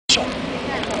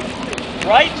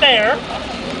right there,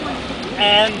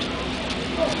 and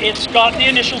it's got the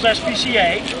initials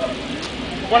SPCA.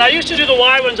 When I used to do the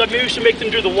Y ones, I used to make them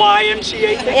do the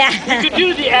YMCA thing. Yeah. You could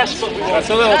do the S, but That's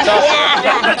a little tough.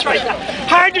 yeah, that's right.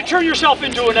 Hard to turn yourself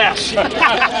into an S. But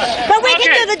we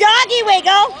can do the doggy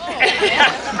wiggle.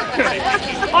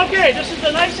 Okay, this is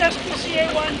the nice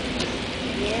SPCA one.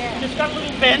 Yeah. It's got a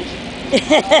little bend.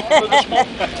 For the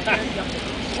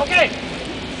smoke. Okay.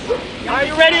 Are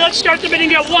you ready? Let's start the bidding.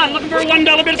 Get one. Looking for a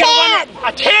 $1 bid. Get a 1.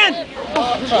 A 10.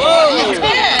 Whoa.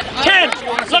 10.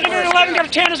 Looking for an 11. Got a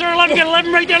 10. Is there an 11? Got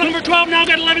 11 right there. Looking for 12 now.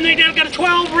 Got 11 right there. Got a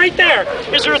 12 right there.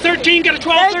 Is there a 13? Got a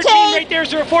 12. 13 right there. Is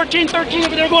there a 14? 13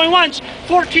 over there going once.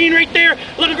 14 right there.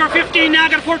 Looking for a 15 now.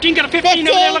 Got a 14. Got a 15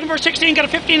 over there. Looking for a 16. Got a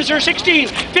 15. Is there a 16?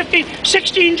 15.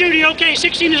 16 Judy. Okay.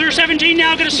 16. Is there a 17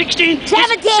 now? Got a 16.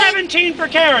 17. 17 for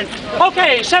Karen.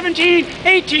 Okay. 17.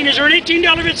 18. Is there an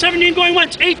 $18 bid? 17 going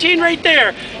once. 18 right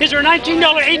there. Is there a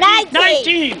 $19? 18?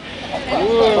 19.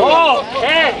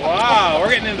 Okay. Wow, we're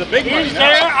getting into the big money Is now.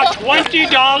 there a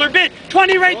 $20 bid?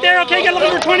 20 right there. Okay, got a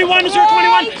little for 21. Is there a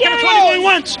 21? Got a 20 going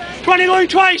once. 20 going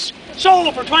twice.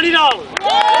 Sold for $20.